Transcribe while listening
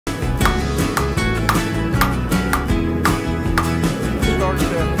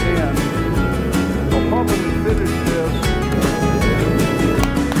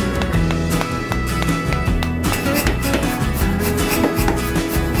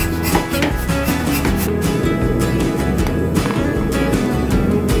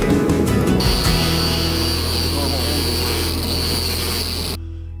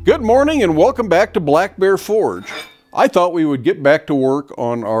Good morning and welcome back to Black Bear Forge. I thought we would get back to work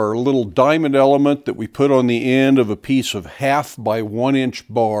on our little diamond element that we put on the end of a piece of 1/2 by 1 inch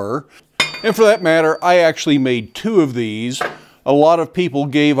bar. And for that matter, I actually made 2 of these. A lot of people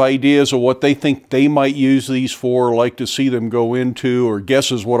gave ideas of what they think they might use these for, like to see them go into, or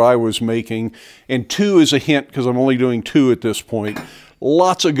guesses what I was making. And 2 is a hint because I'm only doing 2 at this point.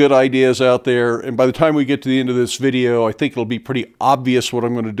 Lots of good ideas out there, and by the time we get to the end of this video, I think it'll be pretty obvious what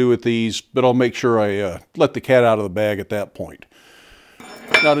I'm going to do with these, but I'll make sure I let the cat out of the bag at that point.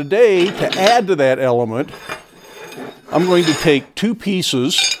 Now today, to add to that element, I'm going to take 2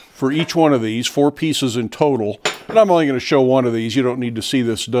 pieces for each one of these, 4 pieces in total, and I'm only going to show one of these. You don't need to see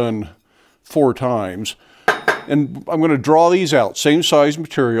this done 4 times. And I'm going to draw these out, same size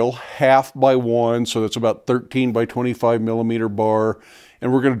material, 1/2 by 1, so that's about 13 by 25 millimeter bar.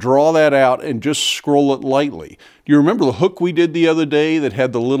 And we're going to draw that out and just scroll it lightly. Do you remember the hook we did the other day that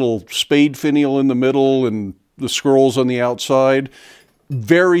had the little spade finial in the middle and the scrolls on the outside?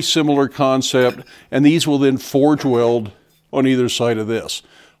 Very similar concept, and these will then forge weld on either side of this.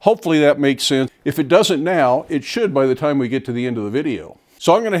 Hopefully that makes sense. If it doesn't now, it should by the time we get to the end of the video.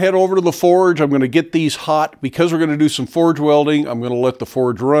 So I'm going to head over to the forge. I'm going to get these hot. Because we're going to do some forge welding, I'm going to let the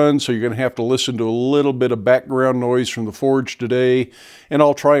forge run, so you're going to have to listen to a little bit of background noise from the forge today, and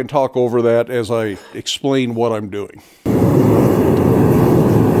I'll try and talk over that as I explain what I'm doing.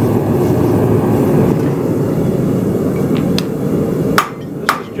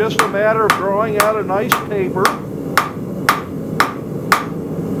 This is just a matter of drawing out a nice taper.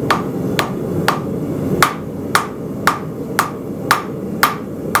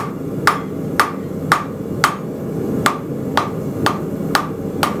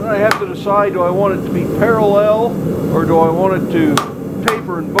 I have to decide, do I want it to be parallel or do I want it to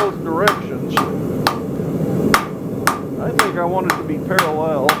taper in both directions? I think I want it to be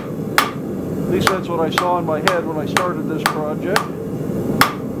parallel. At least that's what I saw in my head when I started this project.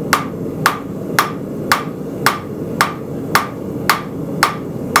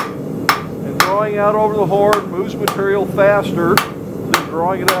 And drawing out over the horn moves material faster than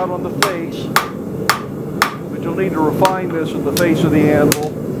drawing it out on the face. But you'll need to refine this at the face of the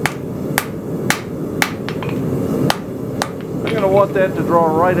anvil. I'm going to want that to draw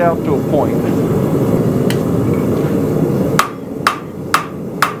right out to a point. That's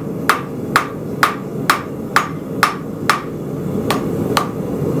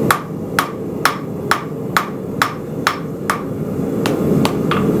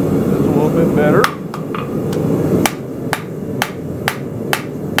a little bit better.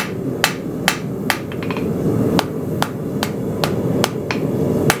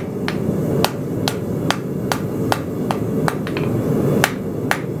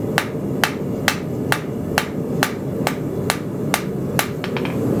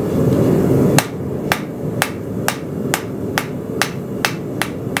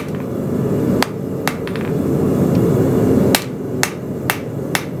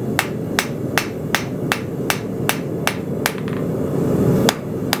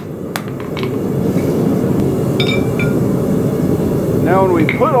 Now when we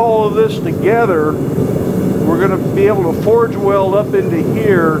put all of this together, we're going to be able to forge weld up into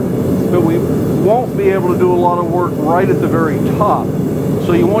here, but we won't be able to do a lot of work right at the very top.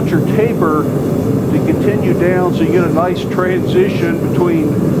 So you want your taper to continue down so you get a nice transition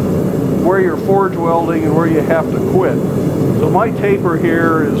between where you're forge welding and where you have to quit. So my taper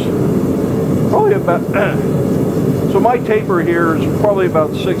here is probably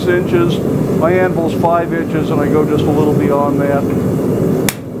about 6 inches. My anvil's 5 inches, and I go just a little beyond that.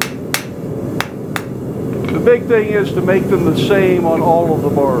 The big thing is to make them the same on all of the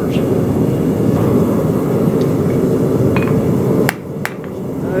bars.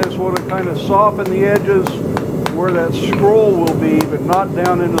 I just want to kind of soften the edges where that scroll will be, but not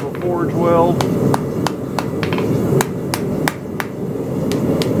down into the forge weld.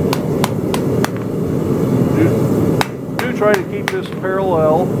 Do try to keep this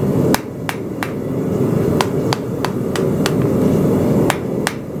parallel.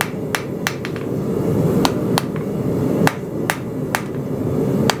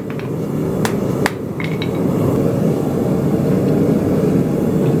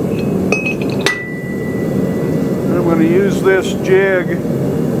 Use this jig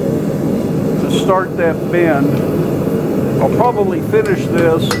to start that bend. I'll probably finish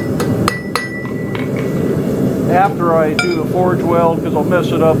this after I do the forge weld because I'll mess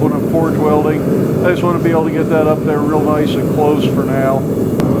it up when I'm forge welding. I just want to be able to get that up there real nice and close for now.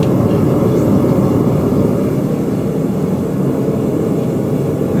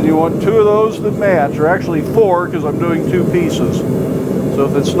 And you want 2 of those that match, or actually 4 because I'm doing 2 pieces. So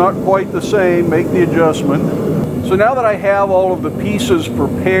if it's not quite the same, make the adjustment. So now that I have all of the pieces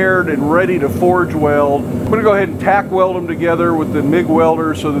prepared and ready to forge weld, I'm going to go ahead and tack weld them together with the MIG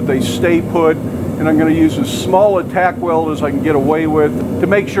welder so that they stay put. And I'm going to use as small a tack weld as I can get away with to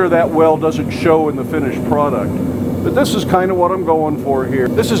make sure that weld doesn't show in the finished product. But this is kind of what I'm going for here.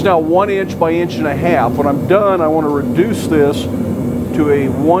 This is now 1 inch by 1.5 inches. When I'm done, I want to reduce this to a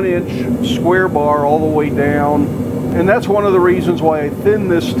 1 inch square bar all the way down. And that's one of the reasons why I thin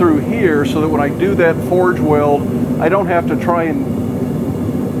this through here, so that when I do that forge weld, I don't have to try and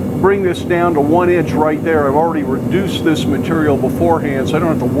bring this down to 1 inch right there. I've already reduced this material beforehand, so I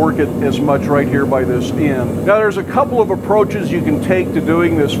don't have to work it as much right here by this end. Now there's a couple of approaches you can take to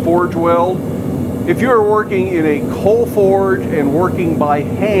doing this forge weld. If you're working in a coal forge and working by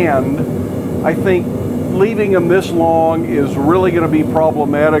hand, I think leaving them this long is really going to be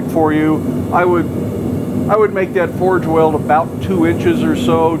problematic for you. I would make that forge weld about 2 inches or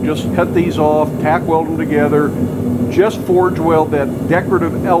so. Just cut these off, tack weld them together, just forge weld that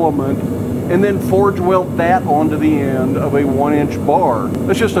decorative element, and then forge weld that onto the end of a 1 inch bar.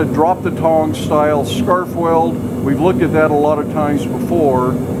 That's just a drop the tongs style scarf weld. We've looked at that a lot of times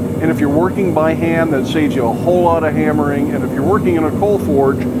before. And if you're working by hand, that saves you a whole lot of hammering. And if you're working in a coal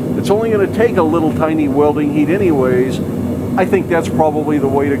forge, it's only going to take a little tiny welding heat anyways. I think that's probably the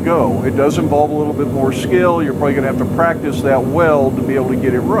way to go. It does involve a little bit more skill. You're probably going to have to practice that weld to be able to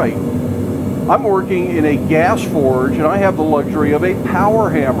get it right. I'm working in a gas forge, and I have the luxury of a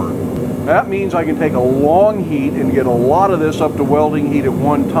power hammer. That means I can take a long heat and get a lot of this up to welding heat at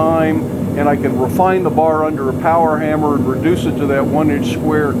one time, and I can refine the bar under a power hammer and reduce it to that 1 inch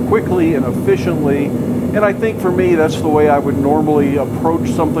square quickly and efficiently. And I think for me, that's the way I would normally approach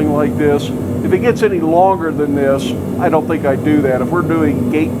something like this. If it gets any longer than this, I don't think I'd do that. If we're doing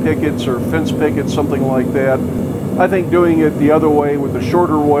gate pickets or fence pickets, something like that, I think doing it the other way with the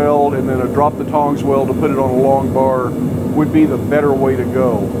shorter weld and then a drop the tongs weld to put it on a long bar would be the better way to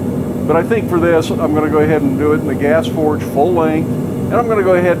go. But I think for this, I'm going to go ahead and do it in the gas forge full length, and I'm going to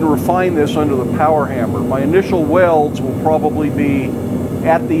go ahead and refine this under the power hammer. My initial welds will probably be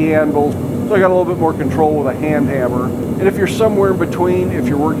at the anvil, so I got a little bit more control with a hand hammer. And if you're somewhere in between, if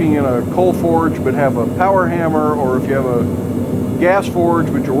you're working in a coal forge but have a power hammer, or if you have a gas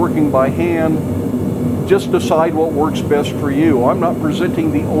forge but you're working by hand, just decide what works best for you. I'm not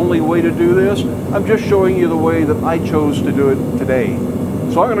presenting the only way to do this. I'm just showing you the way that I chose to do it today.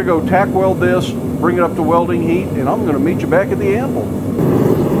 So I'm going to go tack weld this, bring it up to welding heat, and I'm going to meet you back at the anvil.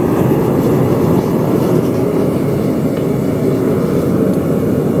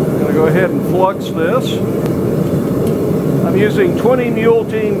 I'm going to go ahead and flux this. I'm using 20 mule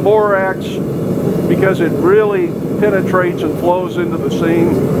team borax because it really penetrates and flows into the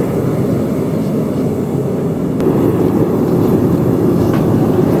seam.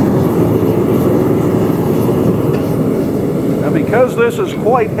 Because this is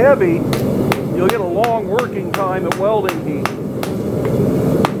quite heavy, you'll get a long working time at welding heat.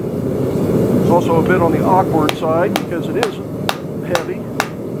 It's also a bit on the awkward side because it is heavy.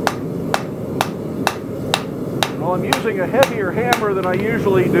 While I'm using a heavier hammer than I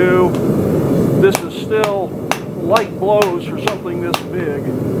usually do, this is still light blows for something this big.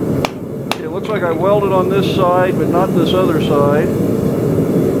 Okay, it looks like I welded on this side, but not this other side.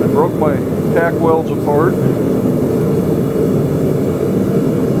 I broke my tack welds apart.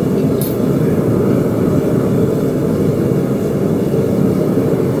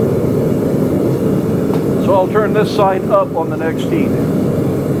 I'll turn this side up on the next heat.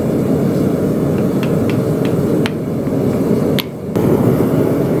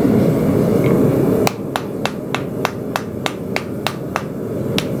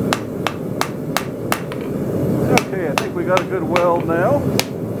 Okay, I think we got a good weld now.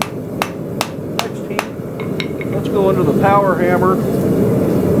 Next heat, let's go under the power hammer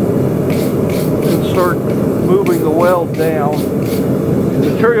and start moving the weld down.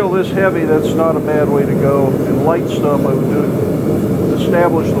 Material this heavy, that's not a bad way to go. And light stuff, I would do it,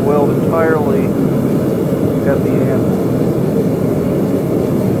 establish the weld entirely at the end.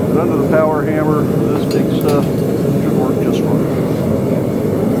 But under the power hammer, this big stuff should work just fine.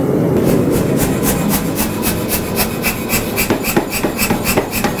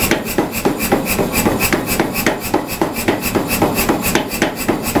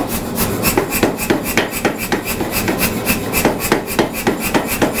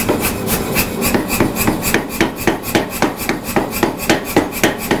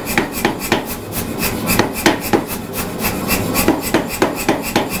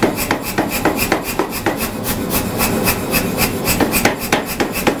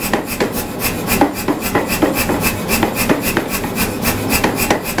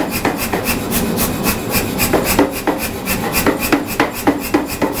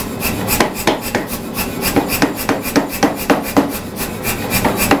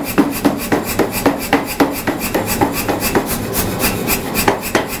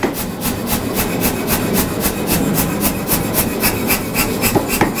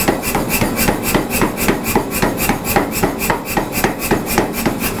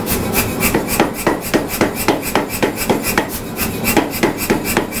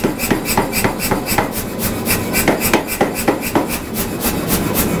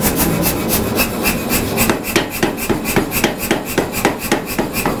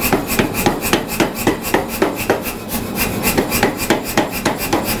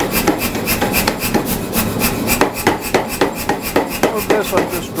 of this I'm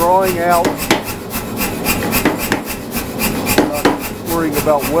just drawing out. I'm not worrying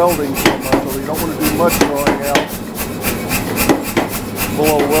about welding so much, so you don't want to do much drawing out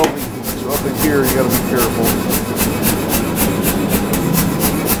below welding. So up in here you got to be careful.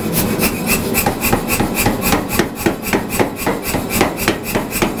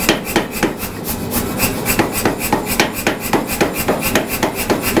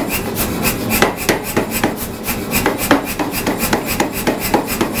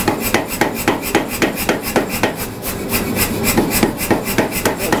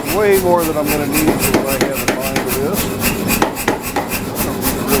 Way more than I'm going to need for what I have in mind for this. I don't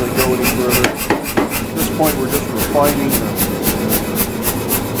need to really go any further. At this point we're just refining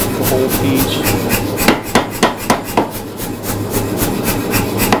the whole piece.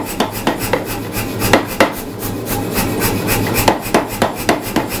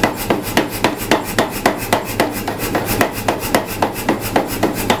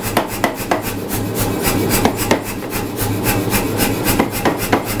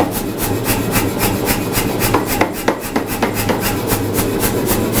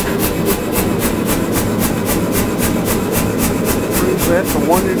 That's a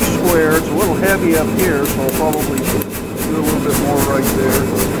 1-inch square. It's a little heavy up here, so I'll probably do a little bit more right there.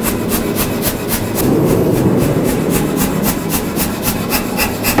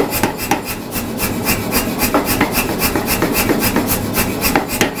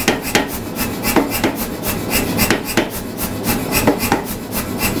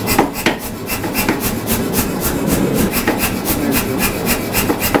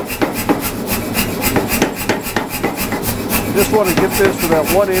 Just want to get this to that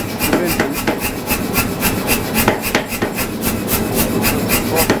 1-inch dimension.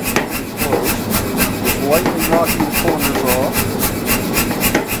 Just lightly knocking the corners off.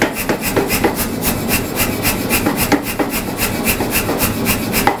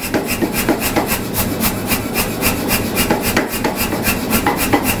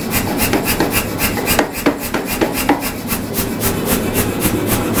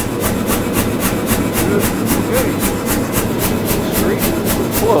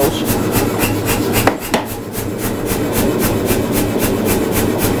 Close.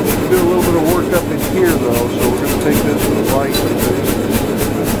 Do a little bit of work up in here though, so we're going to take this to the right, I think.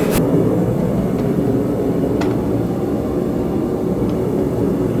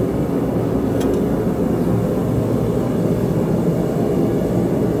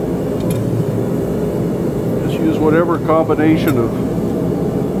 Just use whatever combination of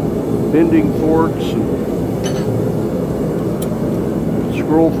bending forks and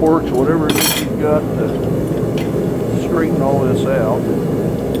scroll forks, whatever it is you've got to straighten all this out.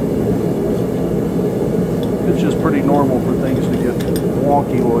 It's just pretty normal for things to get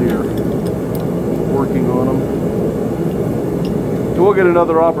wonky while you're working on them. And we'll get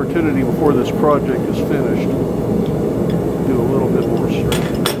another opportunity before this project is finished to do a little bit more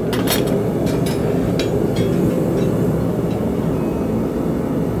straightening.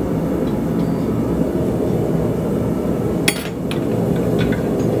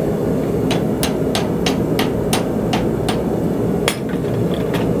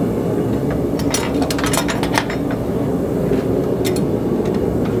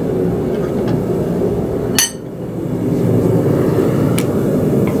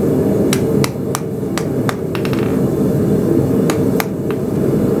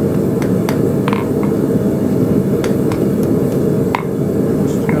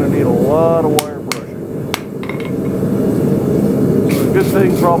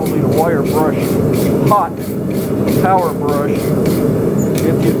 Probably to wire brush hot power brush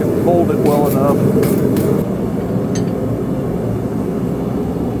if you can hold it well enough.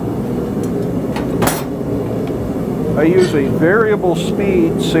 I use a variable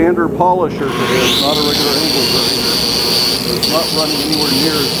speed sander polisher for this, not a regular angle grinder. So it's not running anywhere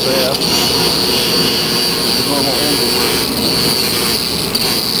near as fast as the normal angle grinder.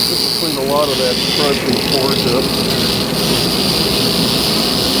 This will clean a lot of that crusty force up.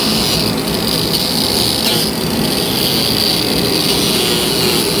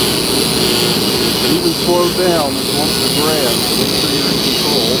 Even slow down once the grab, so make sure you're in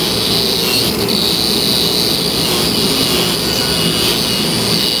control.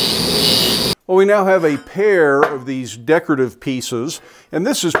 Well, we now have a pair of these decorative pieces, and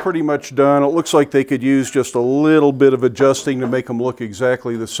this is pretty much done. It looks like they could use just a little bit of adjusting to make them look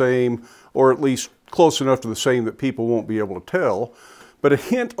exactly the same, or at least close enough to the same that people won't be able to tell. But a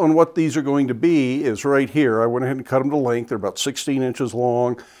hint on what these are going to be is right here. I went ahead and cut them to length. They're about 16 inches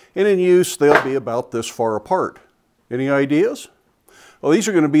long, and in use they'll be about this far apart. Any ideas? Well, these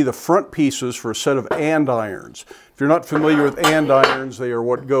are going to be the front pieces for a set of andirons. If you're not familiar with andirons, they are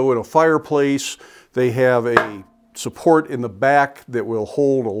what go in a fireplace. They have a support in the back that will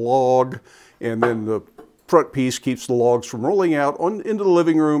hold a log, and then the front piece keeps the logs from rolling out into the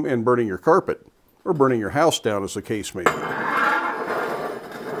living room and burning your carpet, or burning your house down, as the case may be.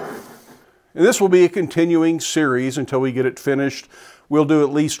 And this will be a continuing series until we get it finished. We'll do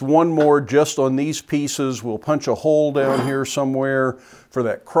at least one more just on these pieces. We'll punch a hole down here somewhere for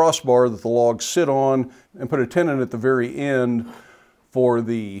that crossbar that the logs sit on, and put a tenon at the very end for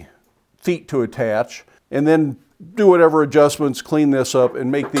the feet to attach, and then do whatever adjustments, clean this up,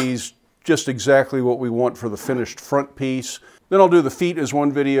 and make these just exactly what we want for the finished front piece. Then I'll do the feet as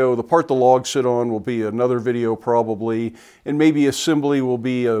one video. The part the logs sit on will be another video probably, and maybe assembly will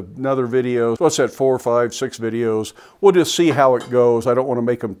be another video. What's that, 4, 5, 6 videos? We'll just see how it goes. I don't want to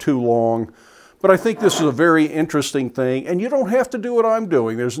make them too long. But I think this is a very interesting thing, and you don't have to do what I'm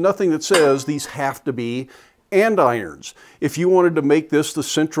doing. There's nothing that says these have to be andirons. If you wanted to make this the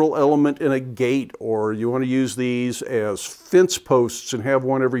central element in a gate, or you want to use these as fence posts and have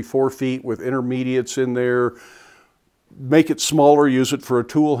one every 4 feet with intermediates in there, make it smaller, use it for a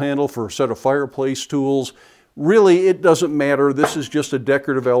tool handle for a set of fireplace tools. Really, it doesn't matter. This is just a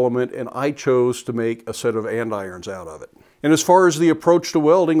decorative element, and I chose to make a set of andirons out of it. And as far as the approach to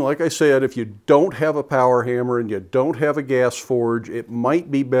welding, like I said, if you don't have a power hammer and you don't have a gas forge, it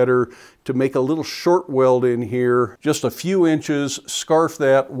might be better to make a little short weld in here, just a few inches, scarf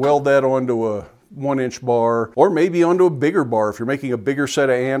that, weld that onto a 1-inch bar, or maybe onto a bigger bar. If you're making a bigger set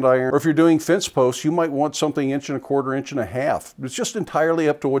of andirons, or if you're doing fence posts, you might want something 1.25 inches, 1.5 inches. It's just entirely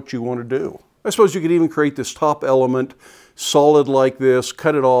up to what you want to do. I suppose you could even create this top element solid like this,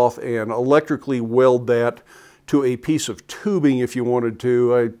 cut it off, and electrically weld that to a piece of tubing if you wanted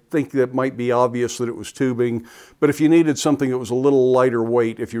to. I think that might be obvious that it was tubing, but if you needed something that was a little lighter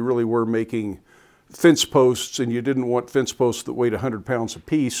weight, if you really were making fence posts and you didn't want fence posts that weighed 100 pounds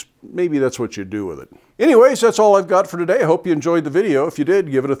apiece, maybe that's what you do with it. Anyways, that's all I've got for today. I hope you enjoyed the video. If you did,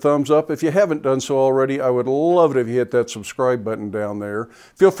 give it a thumbs up. If you haven't done so already, I would love it if you hit that subscribe button down there.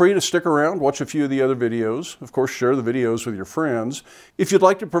 Feel free to stick around, watch a few of the other videos. Of course, share the videos with your friends. If you'd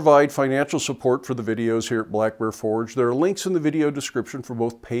like to provide financial support for the videos here at Black Bear Forge, there are links in the video description for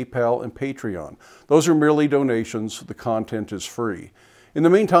both PayPal and Patreon. Those are merely donations. The content is free. In the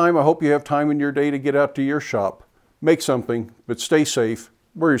meantime, I hope you have time in your day to get out to your shop, make something, but stay safe,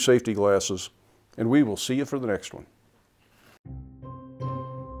 wear your safety glasses, and we will see you for the next one.